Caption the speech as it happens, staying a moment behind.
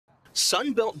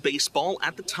Sunbelt baseball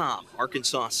at the top.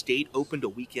 Arkansas State opened a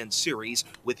weekend series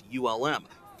with ULM.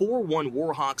 4-1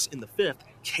 Warhawks in the fifth.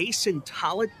 Kaysen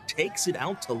Tollett takes it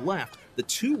out to left. The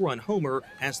two-run homer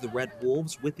has the Red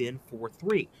Wolves within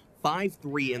 4-3.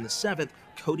 5-3 in the seventh.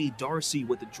 Cody Darcy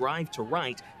with the drive to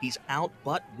right. He's out,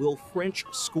 but Will French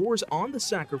scores on the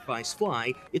sacrifice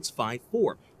fly. It's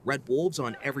 5-4. Red Wolves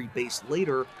on every base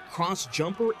later. Cross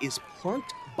jumper is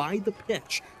plunked by the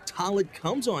pitch. Tollett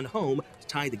comes on home to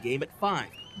tie the game at 5.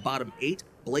 Bottom 8,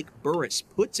 Blake Burris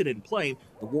puts it in play.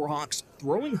 The Warhawks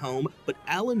throwing home, but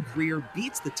Alan Greer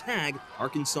beats the tag.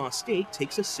 Arkansas State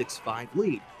takes a 6-5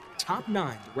 lead. Top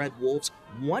 9, the Red Wolves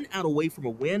 1 out away from a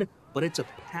win, but it's a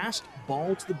passed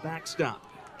ball to the backstop.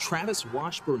 Travis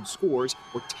Washburn scores.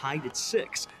 We're tied at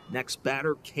 6. Next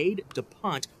batter, Cade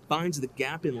DuPont finds the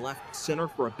gap in left center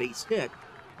for a base hit.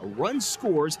 A run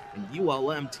scores, and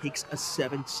ULM takes a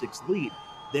 7-6 lead.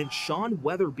 Then Sean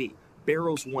Weatherby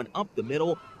barrels one up the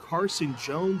middle. Carson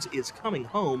Jones is coming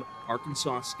home.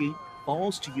 Arkansas State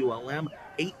falls to ULM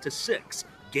 8-6.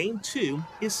 Game 2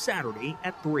 is Saturday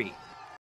at 3.